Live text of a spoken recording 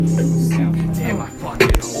Damn, I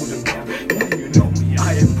fucking hold him down. Yeah, you know me,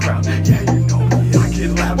 I am proud. Yeah, you know me, I get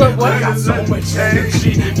loud. What? I got so much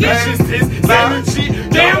energy. It's just this energy.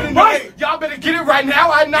 Damn right. Y'all better get it right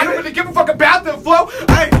now. I'm not gonna give a fuck about the flow.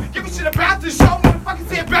 I ain't give a shit about the show. Motherfuckers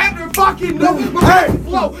say about the fucking no. My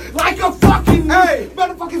flow like a fucking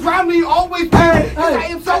motherfuckers round me always. I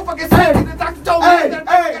am so fucking sick. The doctor told me that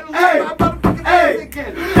I'm motherfucking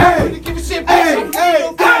again. Give a shit. Damn.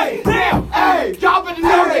 Y'all better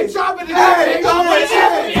know that. Y'all better know that. Y'all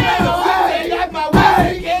better know that. My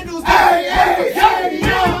way handles. Damn.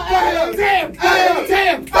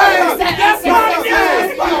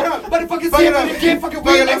 Motherfuckers see me again. Fucking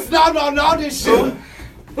remix. No, this shit.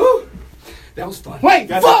 That was fun. Wait,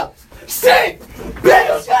 fuck! Shit!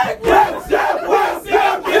 Bitch! I'm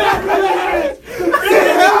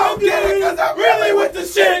getting it, cause I'm really with the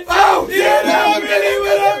shit! Oh, yeah, I'm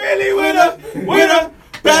really with a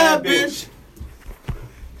bad bitch!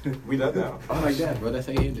 We done now. I like that, bro. That's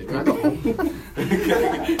how you end it. Can I go home?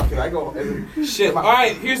 Can I go? Shit. All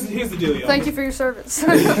right, here's the deal, y'all. Thank you for your service.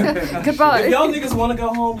 Goodbye. If y'all niggas want to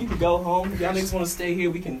go home, you can go home. If y'all niggas want to stay here,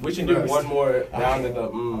 we can do one more round of the I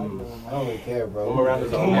don't really care, bro. One more round of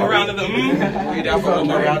the one more round of the We down for one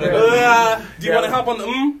more round of the Do you want to hop on the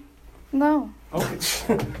No. Okay.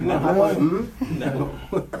 No.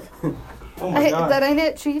 Oh my God. That ain't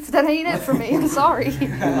it, Chief. That ain't it for me. I'm sorry.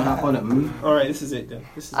 Hop on it. All right, this is it then.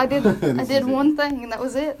 I did one thing and that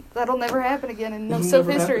was it. That'll never happen again in no self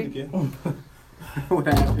history. What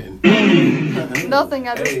happened? Nothing.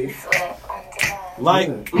 I just Like,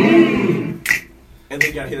 and then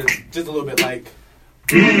you gotta hit it just a little bit like,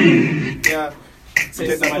 yeah.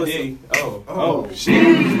 Say something I did. Oh, shit.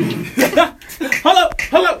 Hold up.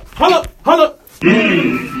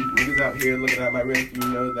 Niggas out here looking at my wrist, you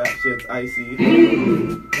know that shit's icy.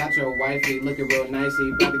 Got your wifey looking real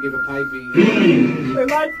nicey, about to give a pipey. They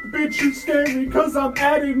like bitch you scary, cause I'm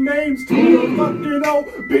adding names to your fucking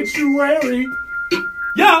obituary.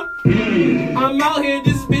 Yeah, I'm out here,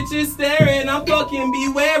 this bitch is staring, I'm fucking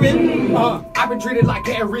bewaring. I've been treated like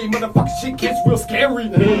Harry, motherfucker, shit gets real scary.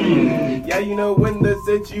 Yeah, you know when the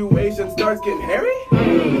situation starts getting hairy?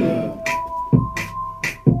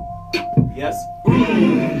 Yes. I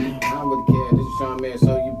don't really care, this is Sean Mayer,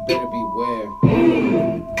 so you better beware.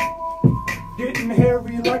 Getting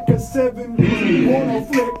hairy like a 70s porno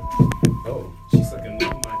flick. Oh, she's sucking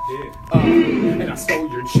on my dick. And I stole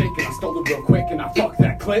your chick, and I stole it real quick, and I fucked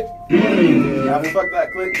that clip. After fuck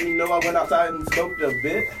that clip, you know I went outside and smoked a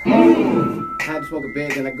bit. I had to smoke a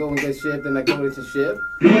bit, then I go and get shit, then I go into shit.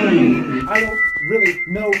 I don't really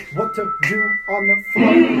know what to do on the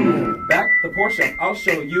floor. Back the Porsche, I'll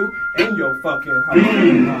show you and your fucking house. I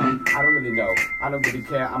don't really know. I don't really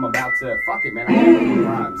care. I'm about to fuck it, man. I have any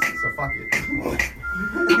rhymes, so fuck it.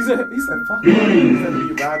 He said, fuck He said to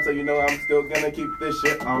be rhyme, so you know I'm still gonna keep this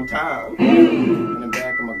shit on time. In the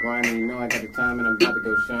back of my grind, and you know I got the time, and I'm about to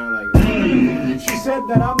go shine like this. She said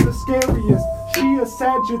that I'm the scariest. She a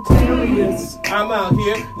Sagittarius. I'm out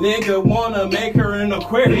here, nigga wanna make her an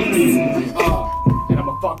Aquarius. And I'm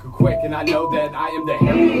a fucker quick, and I know that I am the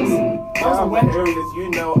hairiest. I'm the hairiest, you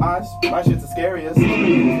know my shit's the scariest.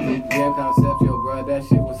 Yeah, conceptual, bro, that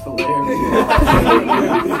shit was hilarious.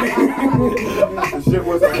 The shit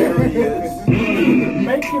was hilarious.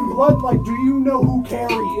 Making blood like, do you know who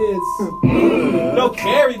Carrie is? No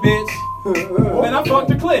Carrie, bitch. Man, I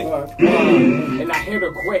fucked her click. And I hit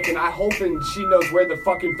her quick, and I hoping she knows where the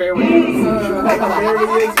fucking fairy is. Fairy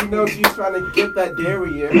is, you know she's trying to get that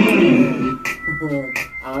dairy here.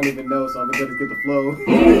 I don't even know, so I'm gonna get the flow.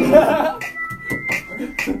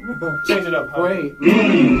 Change it up. Wait.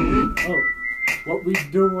 Oh, what we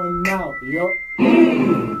doing now, yo?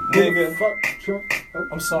 Nigga. Fuck, Trump. Oh.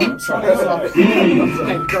 I'm sorry.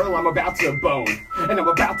 And girl, I'm about to bone, and I'm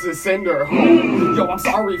about to send her home. Yo, I'm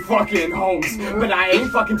sorry, fucking Holmes, but I ain't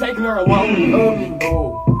fucking taking her alone.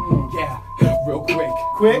 Yeah, real quick.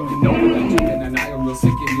 You know what I'm doing, and I am real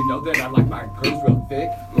sick, and you know that I like my girls real thick.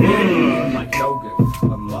 Like yogurt,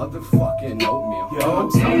 a motherfucking oatmeal. Yo, I'm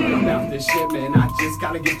sorry about this shit, man. I just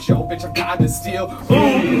gotta get yo, bitch. I gotta steal.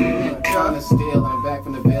 Trying to steal, and I'm back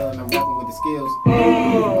from the bill, and I'm rapping with the skills.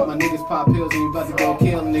 All my niggas pop pills, and you about to go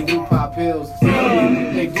kill, and they do pop pills.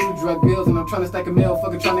 They do drug bills, and I'm trying to stack a mill,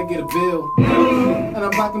 fucking trying to get a bill. And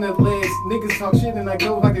I'm rocking their legs. Niggas talk shit, and I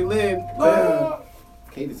go like they live.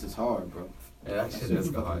 Cadence is hard, bro. Yeah, that shit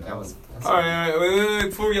is hard. That was. All right, wait,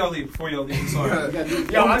 before y'all leave, I'm sorry.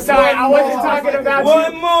 Yo, I'm sorry, I wasn't talking about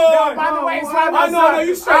One you. more. No, by the way, Swag, I'm no,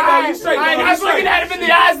 you straight, you straight. I was looking at him in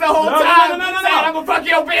the eyes the whole time. Saying I'm gonna fuck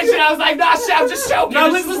your bitch, and I was like, nah, shit, I'm just joking. No,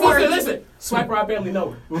 listen. Swiper, I barely know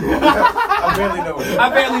her. I barely know her. I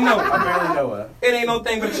barely know her. I barely know her. It ain't no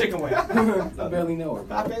thing but a chicken wing. I barely know her.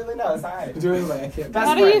 I barely know. It's alright.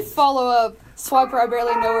 How do you follow up Swiper, I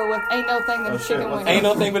barely know her with ain't no thing but a chicken wing? Ain't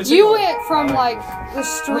no thing but a chicken You wing. went from like the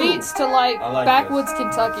streets to like I like backwoods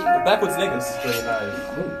Kentucky. Backwoods niggas. Straight nice.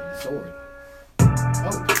 Ooh, sword.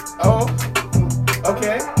 Oh.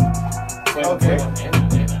 Okay. Okay.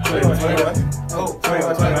 21. Oh,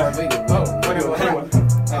 21. Oh, 21.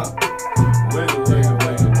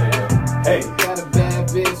 Hey. Got a bad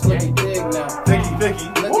bitch, let me dig now. Vicky.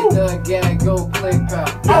 Look at the guy, go click pop.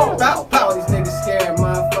 Oh, pow, pow. All these niggas scared,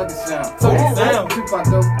 motherfucking sound. Sound. Tupac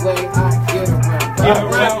the way I get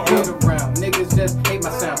around. Get around. Niggas just hate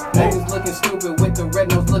my sound. Niggas looking stupid with the red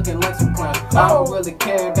nose looking like some clowns. I don't really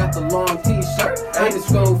care, got the long t-shirt. I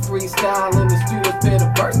just go freestyle in the studio, spit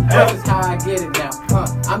a verse. This is how I get it now.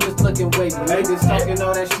 I'm just looking wavy. Niggas talking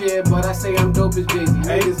all that shit, but I say I'm dope as Jay-Z.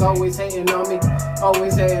 Niggas always hating on me.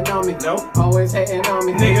 Always hating on me. Nope. Always hating on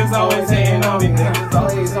me. Niggas always hating on me.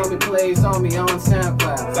 Plays on me on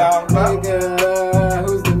SoundCloud. SoundCloud. Nigga,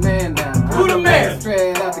 who's the man now? Who the man?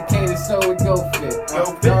 Straight out the cane, so it go fit. Go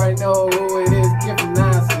fit. You already know who it is, giving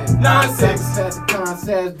nonsense. Nonsense. That's the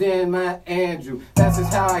concept, then my Andrew. That's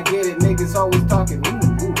just how I get it. Niggas always talking.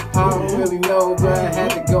 I don't really know, but I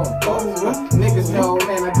had to go. Niggas know,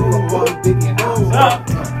 man, I grew up on Biggie and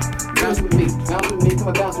bounce with me, come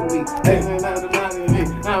on, bounce with me.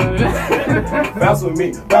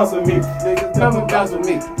 Bounce with me. Niggas come and bounce with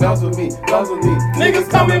me. Niggas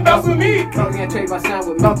come and bounce with me. You can't trade my sound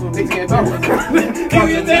with me. Niggas can't trade my sound with me. You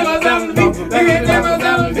can't take my sound with me. You can't take my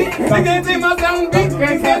sound with me. You can't take my sound with me. You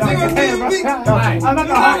can't take my sound with me. I'm not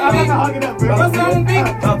gonna hug it up, bro. My sound with me.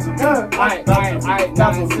 Alright,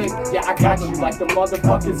 now sick. Yeah, I got you like the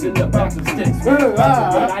motherfuckers in the back of sticks.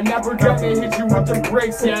 But I never gonna hit you with the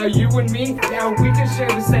bricks. Yeah, you and me, yeah, we can share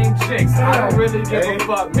the same chicks. I don't really give a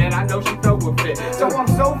fuck, man. I know she throw a fit. So I'm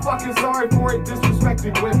so fucking sorry for it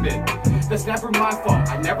disrespecting women. That's never my fault.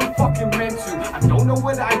 I never fucking meant to. I don't know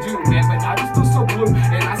what I do, man, but I just feel so blue.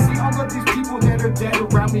 And I see all of these people that are dead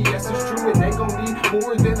around me. Yes, it's true, and they gon' need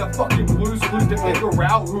more than a fucking Blue's Clues to figure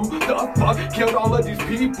out who the fuck killed all of these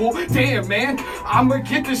people. Damn, man, I'ma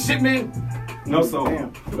get this shit, man. No soul.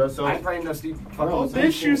 No I soul. ain't praying no Steve. Oh,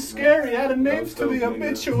 this you scary. Add a names to the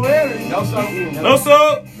obituary. No, so. No,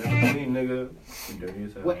 sir. Never clean, nigga. You dirty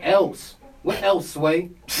as hell. What else? What else, Sway?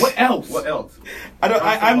 What else? What else?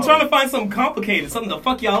 I'm trying to find something complicated, something to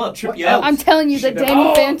fuck y'all up, trip you out. I'm telling you, the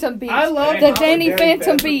Danny Phantom beat. I love the Danny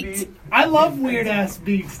Phantom beat. I love weird ass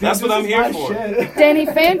beats. That's Dude, what I'm this is here my for. shit. Danny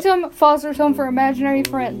Phantom, Foster's Home for Imaginary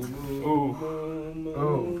Friends.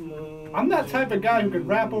 I'm that type of guy who could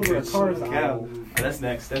rap over a car's Yeah. out. That's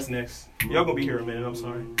next. Y'all gonna be here in a minute, I'm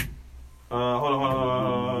sorry. Hold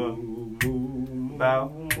on.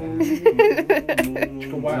 Bow.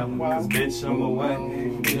 Wow. Bitch, I'm away.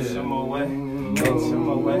 Bitch, I'm away. Bitch, I'm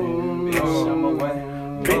away. Bitch, I'm away.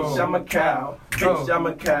 Bitch, I'm a cow. Bitch, I'm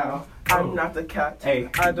a cow. I'm not a cat. Hey.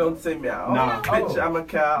 I don't say meow. Nah. Bitch, I'm a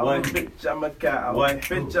cow. What? Bitch, I'm a cow. What?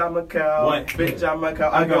 Bitch, I'm a cow. What? Bitch, I'm a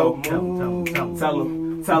cow. I go.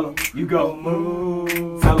 Tell him. You go.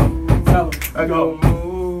 Tell him. I go.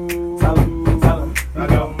 Tell him. I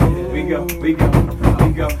go.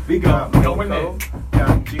 We go. Going in.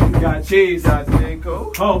 Got cheese. Got cheese. Got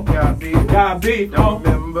J-Cole. Ho. Got beef. Got beef. Don't Ho.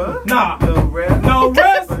 remember. Nah. The rest. No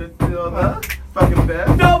rest. But it's still the fucking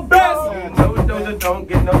best. No best. No doja, don't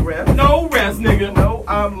get no rest. No rest, nigga. No,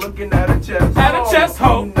 I'm looking at a chest. At a chest,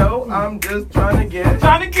 ho. No, I'm just trying to get.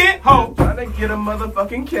 Trying to get ho. Trying to get a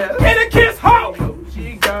motherfucking kiss. Get a kiss, ho.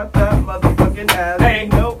 She got that motherfucking ass. Hey.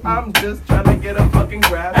 No, I'm just trying to get a fucking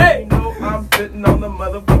grab. Hey. You know I'm sitting on the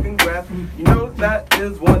motherfucking grass. You know that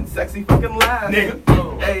is one sexy fucking laugh. Nigga.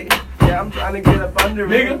 Hey, yeah, I'm trying to get up under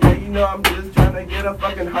Nigga. it. Hey, you know I'm just trying to get a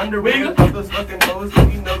fucking 100 with Nigga. of those fucking hoes. So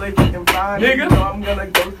you know they fucking fine. Nigga. You know I'm gonna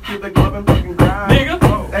go to the club and fucking grind. Nigga.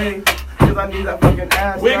 Hey, cause I need that fucking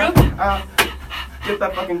ass. Wigga. Get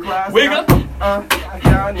that fucking class. Wigga.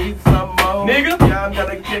 Yeah, I need some more. Nigga. Yeah, I'm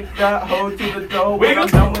gonna kick that hoe to the door. When Wigga. I'm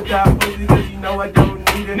done with that pussy, cause you know I don't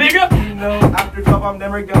need it. Nigga. You know, after 12, I'm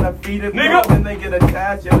never gonna feed it. Nigga. Then they get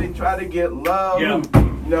attached, yeah, they try to get love. Yeah.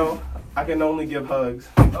 No, I can only give hugs.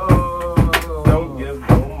 Oh. Don't give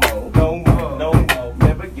no more. No more. No more.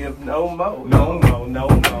 Never give no more. No more. No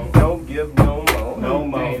more. Don't give no more. No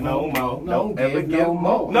more. No more. Don't ever give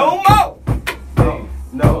more. No more. Hey,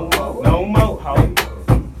 no more. No more, ho.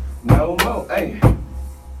 No more. Hey.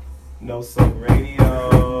 No soul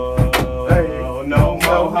radio. Hey. No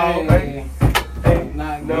more, ho. Hey. Hey.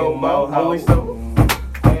 Not No getting more. no Only more. so.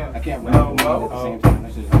 I can't rap No at more. the same time.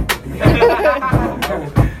 That's just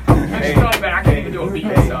I can't even do a beat,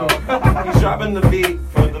 so. dropping the beat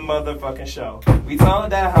for the motherfucking show. We told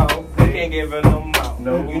that hoe, we can't give her no more.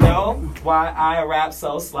 No. You know why I rap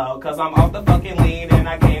so slow? Cause I'm off the fucking lead and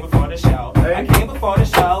I came before the show. I came before the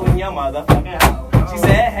show in your motherfucking hoe. She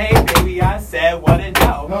said, hey baby, I said, what it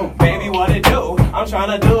do? Baby, what it do? I'm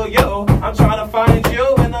tryna do you. I'm tryna find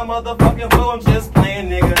you in the motherfucking blue. I'm just playing,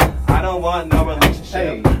 nigga. I don't want no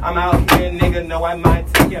relationship. I'm out here, nigga, know I might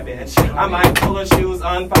take your bitch. I might pull her shoes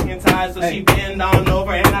unfucking tied so she bend on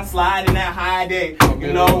over and I slide in that high day.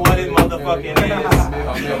 You know what it motherfucking is.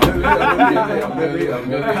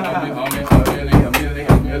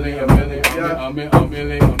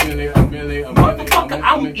 Motherfucker,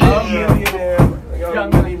 I'm millionaire. Young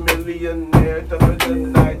millionaire.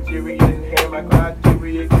 Nigerian hair, my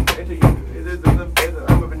criteria.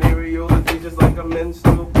 I'm a venereal disease just like a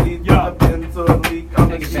menstrual bleed. A pencil leak. I'm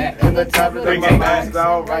the shit in the top of my mask.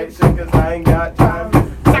 Alright, shit, cause I ain't got time.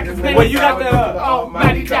 Well, you got the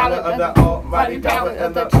almighty power of the almighty power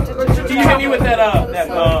of the. Can you hit me with that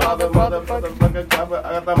motherfucker cover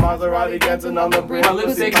of the Maserati dancing on the bridge. My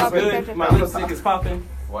lipstick is good. My lipstick is popping.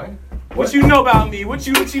 What you know about me? What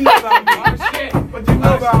you know about me? Oh shit! What you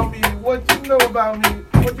know about me? What you know about me?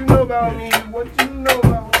 What you know about me? What you know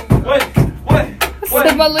about me?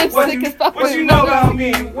 Said my lipstick is popping. What you know about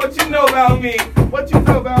me? What you know about me? What you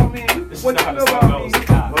know about me? What you know about me?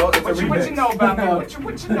 Well, it's a What you remix. know about me?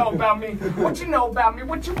 What you know about me? What you know about me?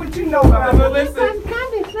 What you know about me? Listen.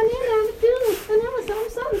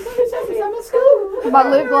 My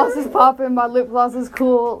lip gloss is popping. My lip gloss is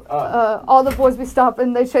cool. All the boys be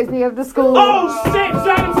stopping. They chase me after school. Oh shit!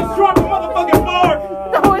 Silence is dropping motherfucking bar.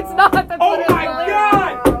 No, it's not. That's Oh what it's my like.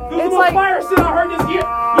 god! This is the It's most like- fire shit I heard this year.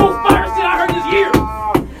 Most fire shit I heard this year.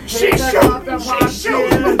 She shooting. She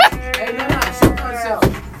shooting. Hey, no, show concepts.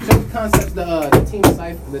 Show concepts. The team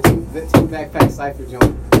cipher, the team backpack cipher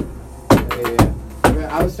joint. Yeah.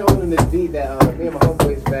 I was showing them this beat that me and my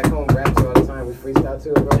homeboys back home rap to all the time. We freestyle to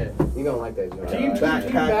it, bro. You gonna like that joint?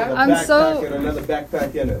 Another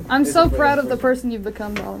backpack in it. I'm so proud of the person you've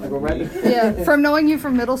become, Go Solomon. rapping? Yeah, from knowing you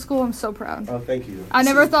from middle school, I'm so proud. Oh, thank you. I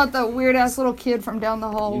never thought that weird ass little kid from down the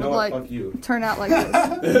hall You know would what? like Fuck you. turn out like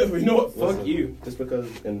this. You know what? Listen, Fuck you. Just because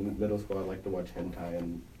in middle school I like to watch hentai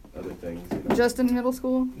and other things. You know. Just in middle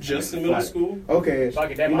school. Just in middle school. Okay, Fuck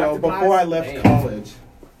it, you them know, octopi? before I left Damn. college.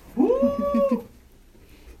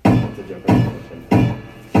 That's a joke.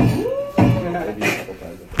 Maybe a couple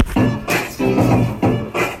times.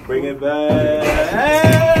 Bring it back.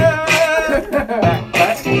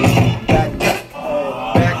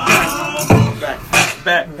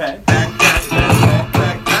 Backpack.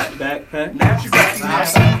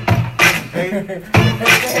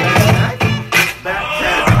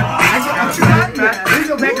 We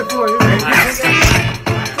go back and forth.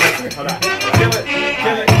 Kill it.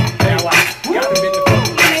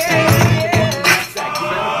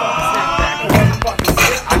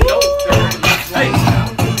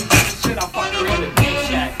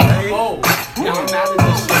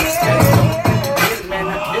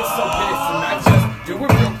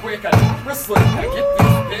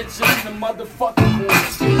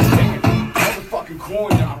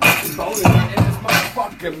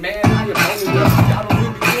 Man, I am owning up. Y'all don't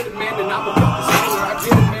really get it, man, and I'm a fucking stoner. I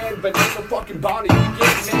get it, man, but ain't no fucking body. You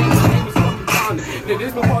get it, man, my name is fucking Connor. It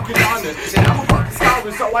is my fucking honor, and I'm a fucking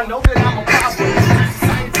scholar, so I know that I'm a problem.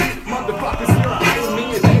 Society, motherfuckers here, I am me,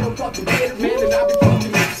 and they don't fucking get it, man, and I be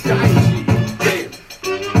fucking dying shit.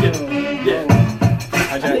 Yeah.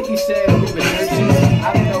 I think he said a little bit dirty.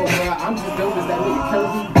 I don't know, bro. I'm just dope as that nigga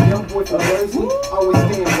Kirby. Young boy from Jersey. Always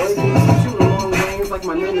staying worthy. Shoot a long range like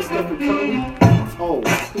my name is Stephen Curry. Oh,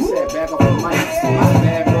 he said back off the mic. My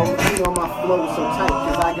bad, bro. You know my flow is so tight.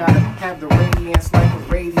 Cause I gotta have the radiance like a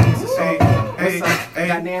radius. It's all good. What's up?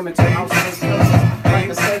 Dynamic to outside like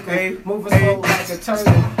a circle. Moving slow like a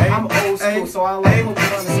turtle. I'm old school, so I like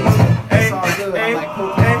Pokemon and Squirtle. It's all good. I like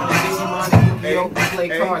Pokemon and Digimon and Yu-Gi-Oh! Play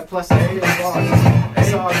cards, plus I feel bars.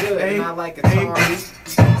 It's all good, and I like Atari.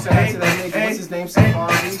 Shout out to that nigga, what's his name,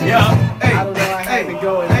 Safari? Yeah. I don't know, I had to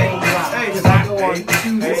go and name drop. Cause I go on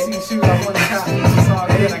shoes and see shoes, I want to cop. It's all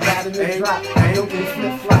good, I got a new drop. I don't do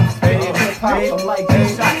flip-flops, spinning hip-hop, I'm like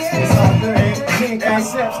G-shots. It's all good, king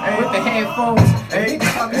concepts with the headphones. And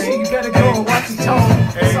niggas talking shit, you better go and watch your tone.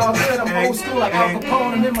 It's all good, I'm old school like Al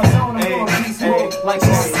Capone. I'm in my zone, I'm going beast mode. Like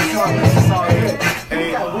Sorry, it's all good.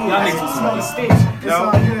 We got weed, I can smell the stitch. It's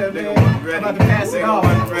all good, man. I'm about to pass it off.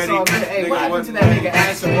 It's all good. Hey, what happened to that nigga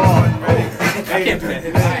Asher Wall? I can't play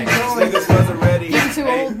it. Niggas wasn't ready. You're too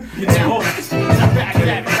old. It's cool. And I'm back at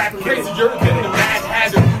it, rapping crazy, you're getting the mad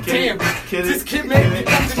hazard. Damn, this kid made me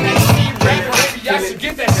come to next speed rapper. Maybe I should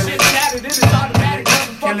get that shit tatted. It is automatic,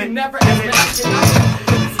 motherfucking never ever. It's a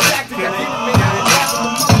tactic, I didn't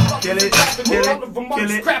I'm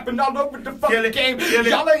just crapping all over the fucking game.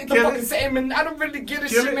 Y'all ain't the fucking same, and I don't really get a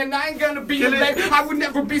shit, man. I ain't gonna be a lame. I would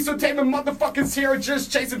never be so tame, and motherfuckers here are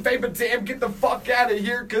just chasing fame. But damn, get the fuck out of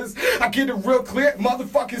here, cause I get it real clear.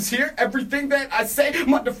 Motherfuckers here, everything that I say,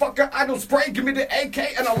 motherfucker, I don't spray. Give me the AK,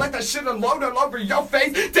 and I'll let that shit unload all over your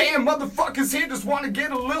face. Damn, motherfuckers here just wanna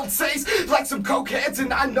get a little taste, like some cokeheads,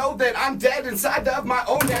 and I know that I'm dead inside of my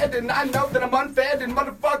own head, and I know that I'm unfed, and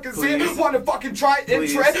motherfuckers here wanna fucking try and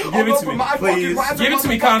tread all over my fucking rhymes. Give it to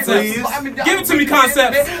me, Concepts. Give it to me,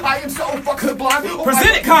 Concepts. I am so fucking sublime.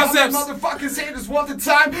 Present it, Concepts. Motherfuckers here just want the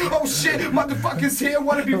time. Oh shit, motherfuckers here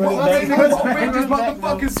wanna be rolling. Just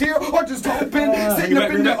motherfuckers here are just hoping, sitting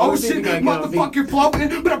up in the ocean, motherfucking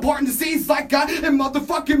floating. But I'm parting the seas like God and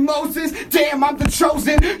motherfucking Moses. Damn, I'm the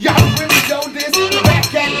chosen. Y'all really know this.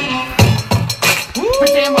 Back at it. But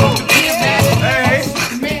damn, I'm the kid, man.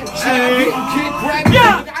 Man, getting kid crack. I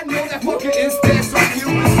know that fucking is there, so you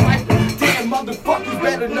was like, damn, motherfuckers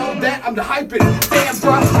better know that I'm the hyping. Damn,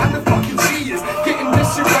 bro, I'm the fucking genius. Getting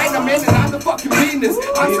this shit right, I'm in it, I'm the fucking meanest.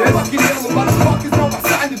 I'm so fucking ill, and motherfuckers know I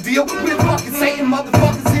signed the deal with fucking Satan.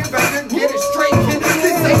 Motherfuckers here better get it straight, kid.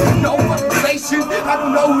 This ain't no fucking relation. I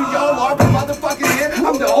don't know who y'all are, but motherfucking here,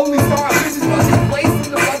 I'm the only star. I'm this fucking place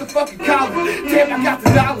in the motherfucking college. Damn, I got the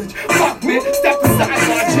knowledge. Fuck, man, step aside,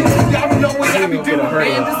 logic. Y'all don't know what I be doing,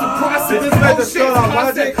 man. This is a process. This bullshit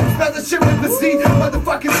concept. Spell the shit with the C.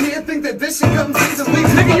 Motherfuckers here think that this shit comes easily.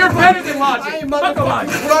 Nigga, you're better than Logic. I ain't Fuck a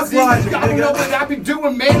Logic. Fuck Logic. Y'all don't know what I be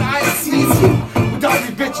doing, man. I ain't sneezy with all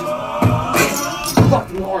you bitches.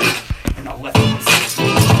 Fucking hard. And I left them.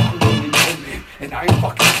 And I ain't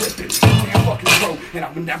fucking tripping. Damn fucking throat. And I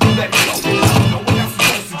would never let it go. I don't know what I'm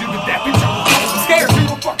supposed to do with that bitch. I'm scared to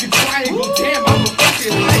a fucking triangle. Damn, I'm a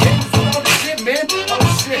fucking hate this all this shit, man.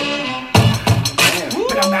 Oh shit.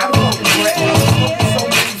 But I'm out of fucking breath. I'm smoking so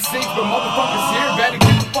many cigs, but motherfuckers here better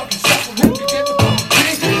get the fucking shuffle in to get the fucking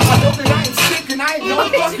thing. I know that I ain't sick and I ain't no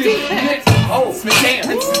fucking bitch. Oh,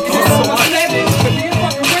 damn. It's so athletic. But he a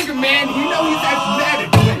fucking winger, man. You know he's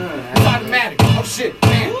athletic. It's automatic. Oh shit,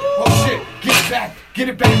 man. Oh shit. Get it back. Get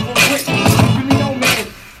it back real quick. You really know, man.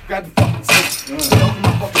 Grab the fucking stick. Open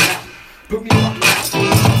my fucking mouth. Put me fucking out.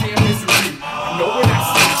 Damn misery. I know what I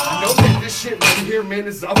see. I know that this shit right here, man,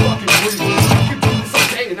 is a fucking breeze. I can do this all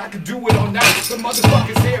day and I can do it all night. The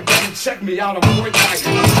motherfuckers here better check me out on Fortnite.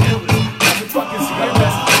 I'm the illest. Motherfuckers here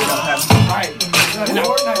best. Alright.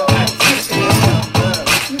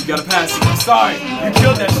 You gotta pass it. I'm sorry. You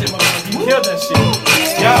killed that shit, motherfucker. You killed that shit.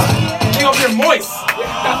 Yeah. You over here moist.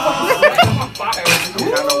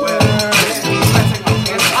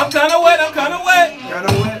 I'm kinda wet. I'm kinda wet.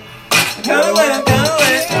 Kinda wet. Kinda wet. I'm kinda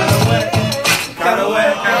wet. Kinda wet. Kinda wet.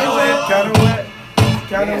 Kinda wet. Kinda wet.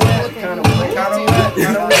 Kinda wet. Kinda wet.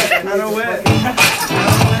 Kinda wet. Kinda wet.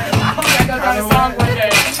 Kinda wet.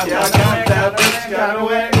 Yeah, I got that bitch. Kinda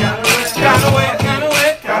wet. Kinda wet. Kinda wet. Kinda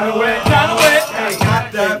wet. Kinda wet. Kinda wet. Hey,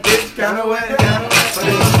 got that bitch. Kinda wet. But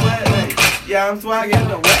it's wet. Yeah, I'm swagging.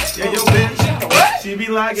 Yeah, yo, bitch. She be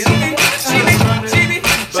like it. She be wet.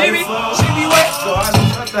 So I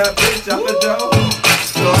just shut that bitch out the door.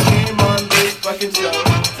 So I came on this fucking show.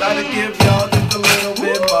 Try to give y'all just a little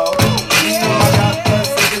bit more. You know I got the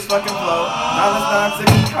sickest fucking flow. Now it's not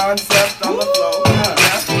sick concept on the flow. Yeah.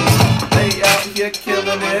 They out here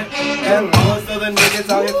killing it. And most of the niggas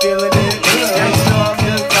out here feeling it. And you know I'm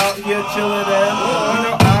just out here chilling in. You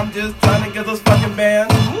know I'm just trying to get those fucking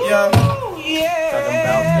bands. Yeah.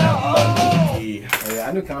 Yeah, I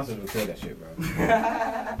knew Concepts would kill that shit, bro.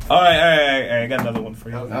 All right. I got another one for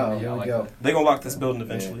you. Oh, here we go. They gonna lock this building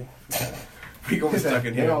eventually. We gonna be stuck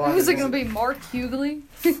in here. Who's it gonna be? Mark Hughley?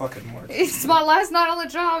 Fucking Mark. It's my last night on the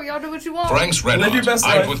job. Y'all do what you want. Frank's Red Live your Hot. best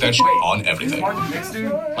I'd life. put that shit on everything. Mark next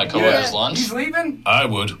dude. Like Hawaii's lunch? He's leaving? I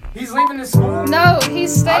would. He's leaving his school? No,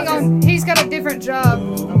 he's staying on. He's got a different job,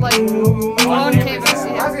 like on campus. I was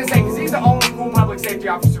Yeah. gonna say, because he's the only cool public safety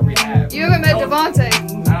officer we have. You haven't met Devontae.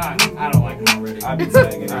 I don't like him already. I be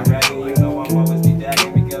tagging and ragging, you know I'm always be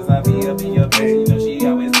dagging because I be up in your face. You know she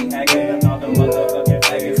always be hacking and all the motherfucking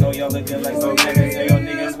faggots. So y'all looking like some faggots. So y'all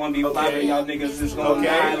niggas won't be vibing. Y'all niggas is gonna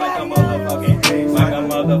die like a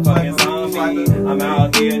motherfucking zombie. I'm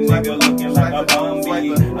out here, nigga, looking like a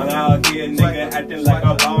Bambi. I'm out here, nigga, acting like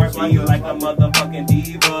a Barbie, like a motherfucking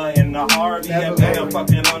diva in the Harvey. I'm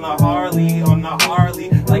fucking on a Harley,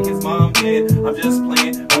 like his mom did. I'm just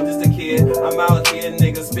playing, I'm just a kid. I'm out here,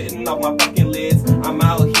 nigga, spitting off my fucking lids. I'm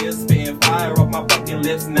out here spitting fire off my fucking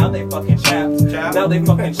lips. Now they fucking chapped. Now they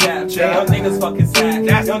fucking chapped. Y'all niggas fucking sack.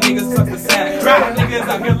 Y'all niggas fucking sack. Y'all niggas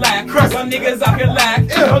out here lack. Y'all niggas out here lack.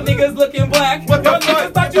 Y'all niggas looking black. Y'all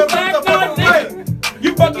niggas thought you black. No, nigga.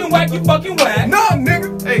 You fucking whack. You fucking whack. No, nigga.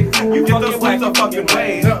 Hey, you get those lips a fucking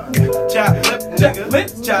way. Chap lip.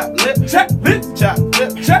 Chocolate, chocolate, chocolate,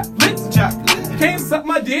 chocolate, chocolate, chocolate. Can't suck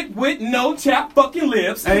my dick with no chap fucking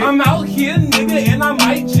lips. I'm out here, nigga, and I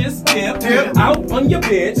might just dip out on your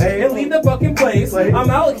bitch and leave the fucking place. I'm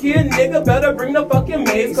out here, nigga, better bring the fucking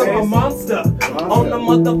mace, cause I'm a monster on the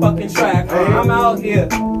motherfucking track. I'm out here.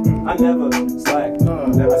 I never slack. I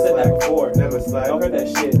said that before. Never slack. Don't heard that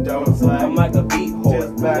shit. Don't slack. I'm like a beat whore.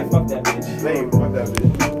 Hey, fuck that bitch. Hey, fuck that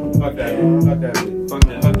bitch. Fuck that bitch. Fuck that bitch. Fuck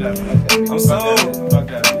that. Fuck that bitch. I'm so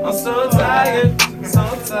tired. So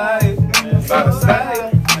tired. So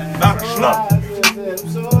tired.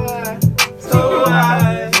 So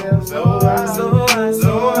high. So high. So high.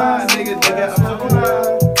 So high. Nigga, I'm so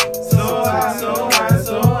high. So high. So high.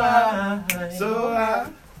 So high. So high.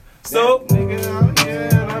 So nigga, I'm here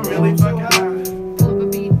and I'm really fucking high.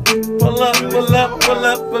 Pull up, pull up, pull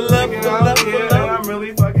up, pull up, pull up, pull up. I'm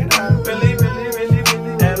really fucking high. Really, really, really,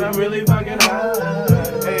 really. And I'm really fucking high.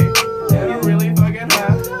 Hey, and I'm really fucking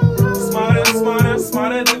high. Smarter, smarter,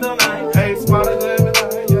 smarter than the night. Hey, smarter than the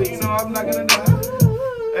night. Yo, you know I'm not gonna die.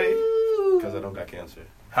 Hey, cause I don't got cancer.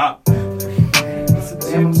 Ha.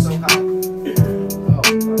 Damn, I'm so hot.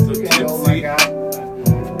 So gypsy.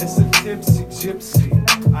 It's a tipsy gypsy.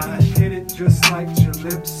 I hit it just like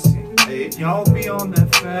Jalipsy. Y'all be on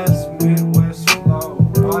that fast Midwest flow.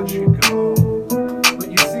 Watch you go. But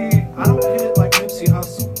you see, I don't hit it like Nipsey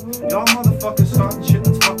Hussle. Y'all motherfuckers starting shit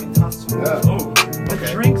that's fucking tussle. The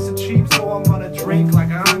drinks are cheap, so I'm gonna drink like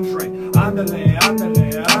Andre. Andale,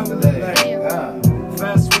 andale, andale.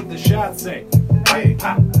 Fast with the shots, say. Hey,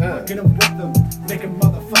 pop. Get him with them. Make him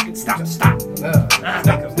motherfucking stop, stop. Stop.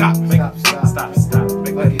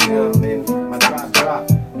 Make like it down, man. My drop.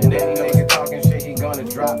 And then he nigga talking shit, he gonna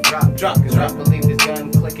drop. Cause I believe this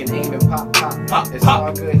gun clicking, aim and pop. It's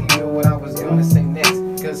all good, he knew what I was gonna say next.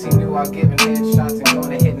 Cause he knew I was giving headshots and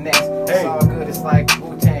gonna hit next. It's all good, it's like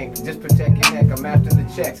Wu-Tang, just protect your neck, I'm after the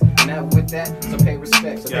checks. And now with that, so pay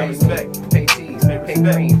respect. So pay respect, pay cheese, pay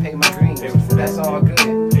green, pay my dreams. That's all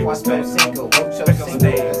good. Watch no single, won't show single.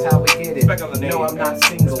 That's how we get it. No, I'm not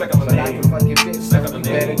single, but I can fuck your bitch, so you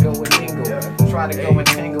better go and mingle. Try to go and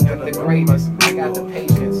tangle with the greatest. I got the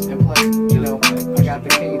patience, and plus, you know, I got the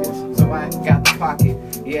cadence. So I got the pocket,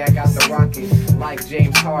 yeah, I got the rocket. Like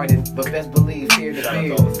James Harden, but best believe here to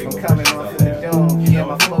fear. I'm coming off of the dome, yeah,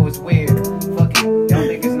 my flow is weird. Fuck it, y'all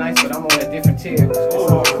think it's nice, but I'm on a different tier. It's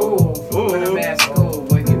all cool when I'm at school,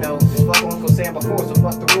 but you know, fuck Uncle Sam before, so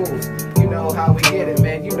fuck the rules. You know how we get it,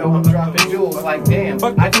 man. You know I'm dropping jewels. Like damn,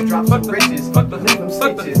 I just dropped some riches. Leave them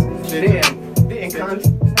stitches. Damn, didn't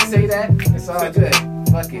Kanye say that? It's all good.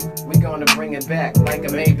 Fuck it, we gonna bring it back like a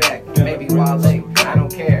Maybach. Maybe Wale, I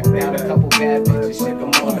don't care. Found a couple bad bitches, ship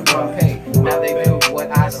them on the Pompeii. Now they do what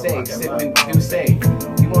I say, sippin' do say.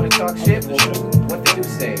 You wanna talk shit? Well, what they do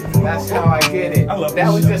say? That's how I get it.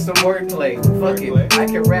 That was just some wordplay. Fuck it, I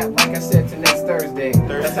can rap like I said to next Thursday.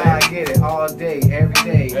 That's how I get it, all day, every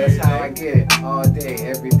day. That's how I get it, all day,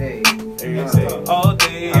 every day. All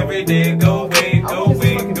day, every day, go away, go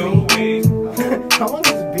away, go away. I want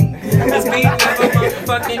this beat. This beat never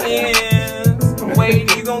motherfucking ends.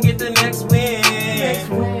 Wait, you gon' get the next win.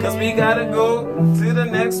 Cause we gotta go to the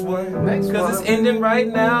next one. Cause it's ending right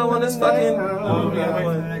now on this fucking.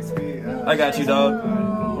 I got you, dog.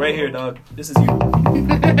 Right here, dog. This is you.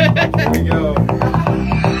 Here we go.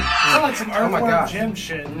 I like some Earthworm Jim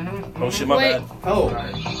shit. Oh shit, my bad. Oh,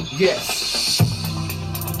 yes.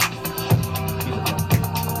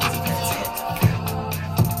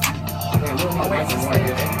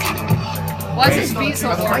 Why is this beat so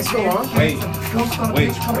hard? Wait. Ghost on a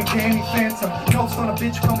bitch, call me Danny Phantom. Ghost on a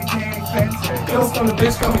bitch, call me Danny Phantom. Ghost on a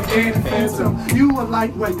bitch, call me Danny Phantom. You a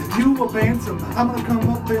lightweight, you a bantam. I'm gonna come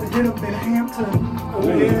up and hit him in Hampton. Oh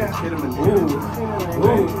yeah. Hit him in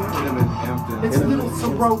Hampton. It's a little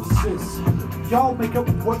cirrhosis. Y'all make up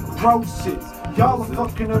what gross is. Y'all are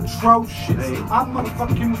fucking atrocious. I'm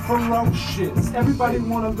motherfucking ferocious. Everybody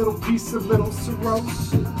want a little piece of little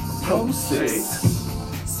cirrhosis. Cirrhosis.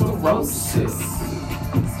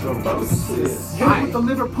 Hit with the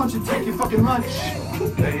liver punch and take your fucking lunch.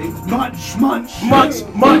 Munch.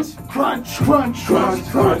 Crunch. Punch.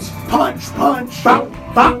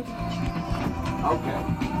 Bop. Okay.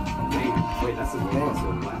 Wait, that's a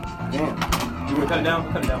damn. You wanna cut it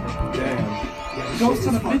down? Cut it down. Damn. Ghost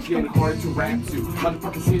on a bitch, getting hard to rap to.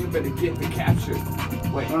 Motherfuckers here better get the capture.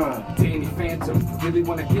 Wait, Danny Phantom really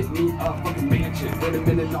wanna hit me a fucking mansion. Wait a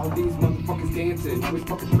minute, all these motherfuckers dancing, always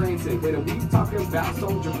fucking prancing. Wait, are we talking about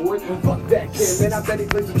Soulja Boy? Fuck that kid, man, I bet he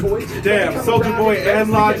plays with toys. Damn, Soulja Boy and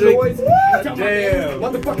Logic. Damn.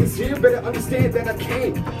 Motherfuckers here better understand that I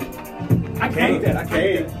came. I came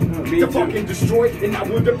to fucking destroy, and I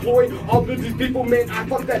will deploy all of these people, man. I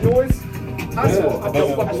fuck that noise. I swore. I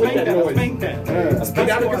don't fuck with that noise. I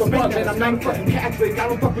gotta give a fuck, man. I'm not a fucking Catholic. I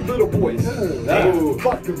don't fuck with little boys.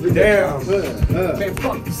 Fuck the religion. Man,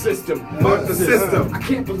 fuck the system. Fuck the system. I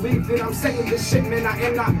can't believe that I'm saying this shit, man. I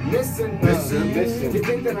am not missing. You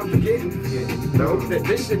think that I'm forgetting? No, that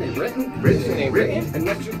this shit ain't written. Written ain't written. And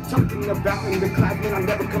what you're talking about in the class, man, I'm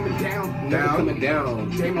never coming down. Never coming down.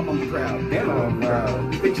 Damn, I'm on the crowd. Damn, I'm on the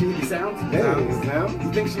crowd. You think she hears sounds? Sounds.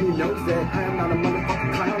 You think she knows that I am not a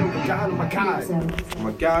motherfucking clown? Oh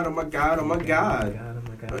my god, oh my god. Oh my god, oh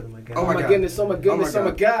my god, oh my god. Oh my goodness, oh my goodness, oh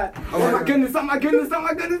my god. Oh my goodness, oh my goodness, oh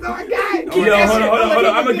my goodness, oh my god. Yo, hold on.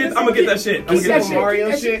 I'm gonna get that shit. I'm gonna get that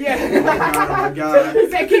Mario shit. Yeah. Oh my god. He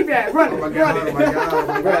said keep that. Run it. Oh my god, oh my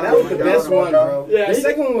god. Bro, that was the best one, bro. Yeah. The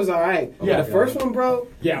second one was alright. Yeah. The first one, bro,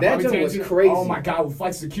 Yeah, that Bobby joint was Tarantino. crazy. Oh my god, with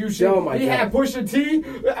execution. Oh my he god. had Pusha T.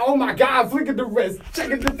 Oh my god, flicking the wrist.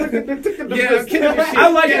 Checking the Yeah, wrist. killing the shit. I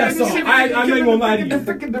like Yeah, that song. the shit, I'm not even gonna lie to you.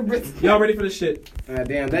 Flicking the wrist. Y'all ready for this shit?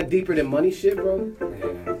 Damn, that deeper than money shit, bro.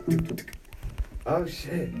 Oh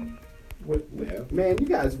shit. Yeah. Man, you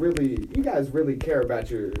guys really care about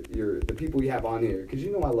the people you have on here, because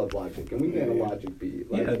you know I love Logic, and we get a Logic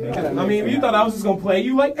beat. Like, I mean, you thought I was just gonna play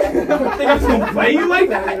you like that? You think I was gonna play you like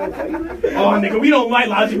that? Oh, nigga, we don't like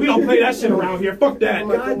Logic. We don't play that shit around here. Fuck that.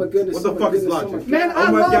 Oh my goodness. What the fuck is Logic? Man, I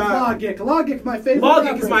Oh my love God. Logic. Logic, my favorite.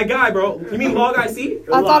 Logic rapper. is my guy, bro. You mean Log IC?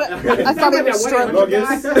 I thought it was struggling.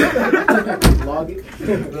 Logic.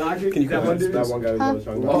 Can you cut one, dude? That one guy Huh? was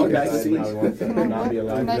talking Log about IC. not be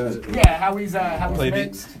alive. Yeah, how he's Play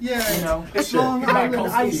mixed. Yeah, You know, it's Sure. Long Island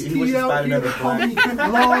Ice He was Tea just out fighting here, every flag.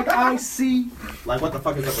 homie. Log IC. Like, what the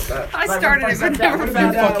fuck is up with that? I started it, but never What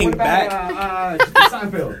finished. about, fucking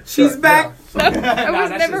Seinfeld? She's back. I was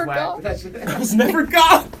That never shit's whack. gone. That shit- I was never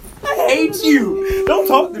gone. I hate you. Don't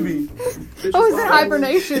talk to me. I was in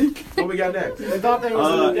hibernation. What we got next? They thought they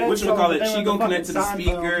was Whatchamacallit? She gonna connect to the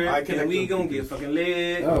speaker, I and connect we to- gonna get fucking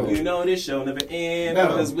lit. Oh. You know this show never ends, No.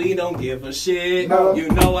 because we don't give a shit. No. You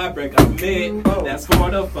know I break a myth, that's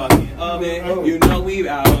for the fucking oven. You know we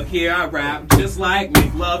out here, I rap just like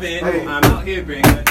McLovin. Hey. I'm out here bringing